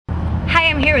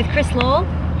I'm here with Chris Lowell.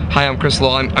 Hi, I'm Chris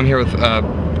Lowell. I'm here with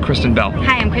Kristen Bell.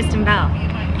 Hi, I'm Kristen Bell.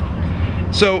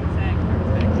 So,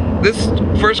 this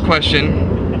first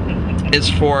question is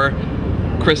for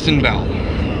Kristen Bell.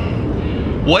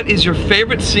 What is your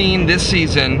favorite scene this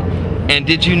season, and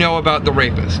did you know about the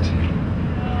rapist?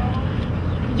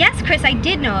 Yes, Chris, I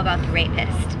did know about the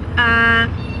rapist.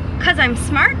 'Cause I'm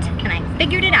smart and I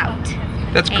figured it out.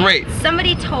 That's great. And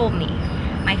somebody told me.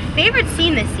 My favorite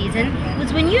scene this season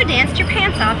was when you danced your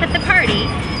pants off at the party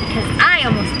because I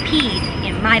almost peed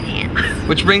in my pants.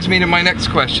 Which brings me to my next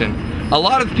question. A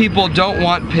lot of people don't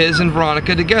want Piz and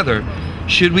Veronica together.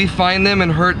 Should we find them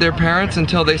and hurt their parents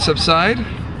until they subside?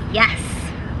 Yes.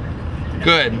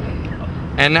 Good.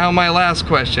 And now my last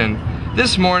question.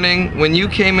 This morning, when you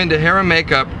came into hair and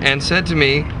makeup and said to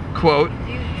me, quote,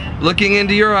 "Looking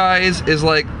into your eyes is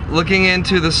like looking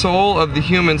into the soul of the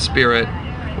human spirit,"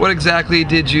 what exactly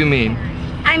did you mean?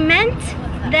 I meant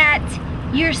that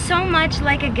you're so much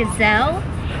like a gazelle.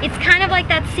 It's kind of like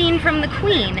that scene from The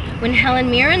Queen when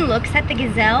Helen Mirren looks at the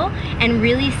gazelle and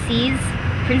really sees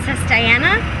Princess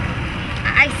Diana.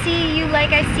 I see you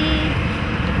like I see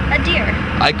a deer.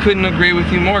 I couldn't agree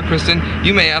with you more, Kristen.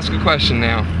 You may ask a question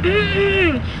now.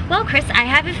 Well, Chris, I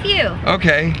have a few.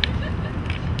 Okay.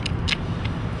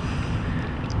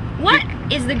 What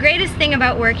is the greatest thing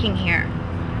about working here?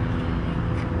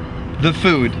 The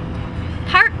food.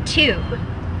 Part 2.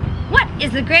 What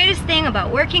is the greatest thing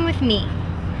about working with me?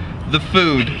 The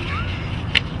food.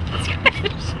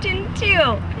 Question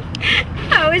 2.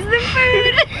 How is the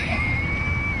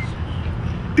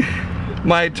food?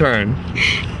 My turn.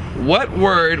 What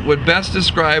word would best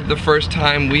describe the first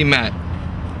time we met?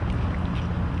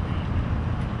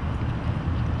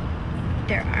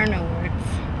 There are no words.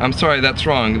 I'm sorry, that's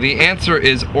wrong. The answer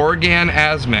is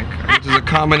orgasmic, which is a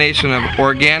combination of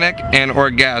organic and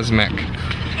orgasmic.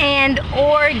 And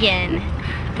organ.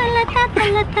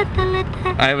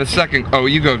 I have a second. Oh,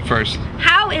 you go first.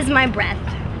 How is my breath?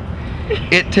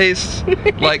 It tastes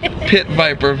like pit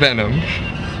viper venom.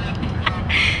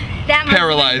 That must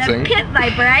Paralyzing. be the pit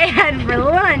viper I had for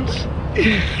lunch.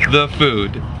 The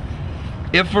food.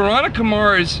 If Veronica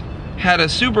Mars had a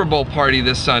Super Bowl party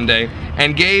this Sunday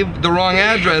and gave the wrong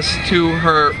address to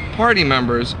her party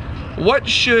members, what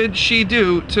should she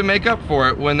do to make up for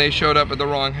it when they showed up at the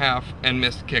wrong half and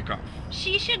missed kickoff?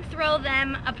 She should throw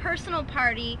them a personal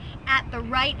party at the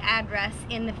right address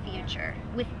in the future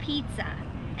with pizza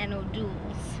and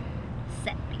O'Doul's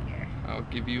set beer. I'll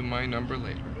give you my number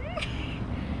later.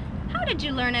 How did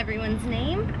you learn everyone's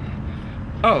name?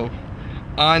 Oh,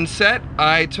 on set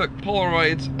I took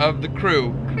Polaroids of the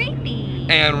crew Creepy.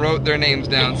 and wrote their names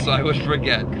down so I would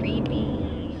forget.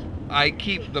 Creepy. I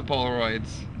keep the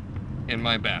Polaroids in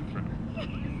my bathroom.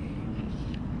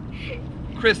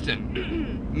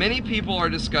 Kristen, many people are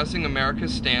discussing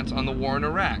America's stance on the war in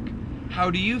Iraq. How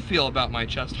do you feel about my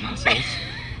chest muscles?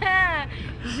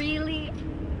 Really,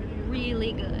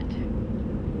 really good.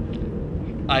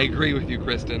 I agree with you,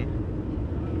 Kristen.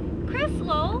 Chris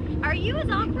Lowell, are you as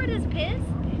awkward as Piz?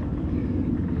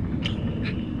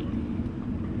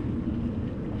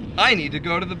 I need to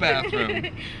go to the bathroom.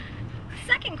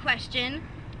 Second question,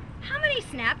 how many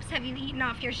snaps have you eaten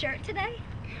off your shirt today?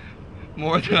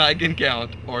 More than I can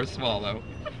count or swallow.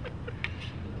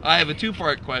 I have a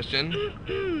two-part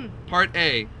question. Part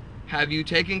A, have you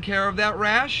taken care of that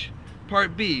rash?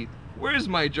 Part B, where's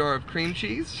my jar of cream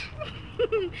cheese?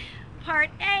 Part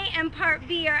A and Part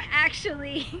B are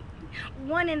actually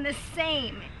one and the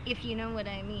same, if you know what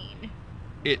I mean.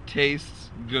 It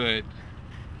tastes good.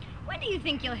 When do you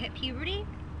think you'll hit puberty?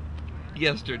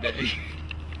 Yesterday.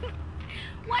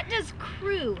 What does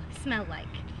crew smell like?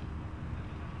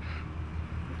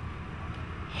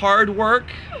 Hard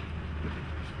work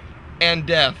and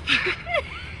death.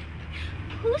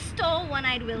 Who stole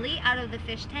One-Eyed Willie out of the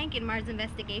fish tank in Mars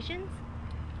Investigations?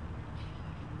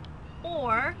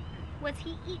 Or was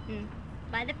he eaten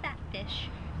by the fat fish?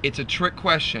 It's a trick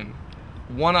question.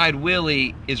 One-Eyed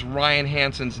Willie is Ryan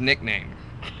Hansen's nickname.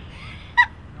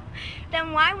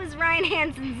 Then why was Ryan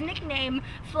Hansen's nickname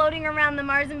floating around the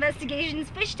Mars Investigations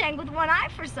fish tank with one eye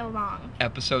for so long?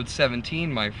 Episode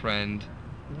 17, my friend.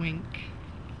 Wink.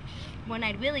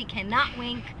 One-Eyed Willie cannot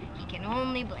wink, he can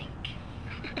only blink.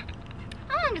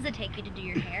 How long does it take you to do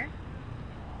your hair?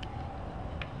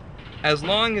 As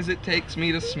long as it takes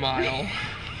me to smile.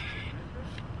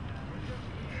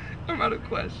 I'm out of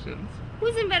questions.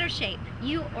 Who's in better shape,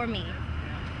 you or me?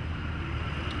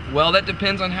 Well, that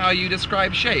depends on how you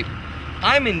describe shape.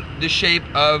 I'm in the shape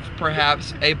of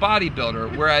perhaps a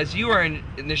bodybuilder, whereas you are in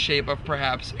the shape of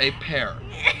perhaps a pear.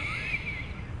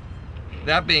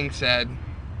 That being said,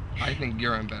 I think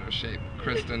you're in better shape.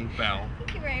 Kristen Bell.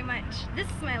 Thank you very much. This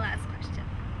is my last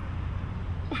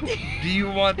question. Do you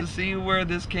want to see where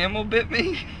this camel bit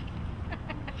me?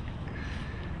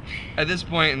 At this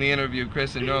point in the interview,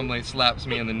 Kristen normally slaps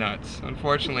me in the nuts.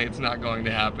 Unfortunately, it's not going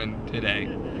to happen today.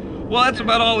 Well, that's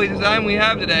about all the time we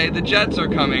have today. The Jets are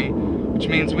coming, which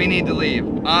means we need to leave.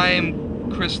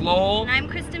 I'm Chris Lowell. And I'm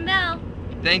Kristen Bell.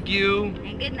 Thank you.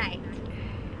 And good night.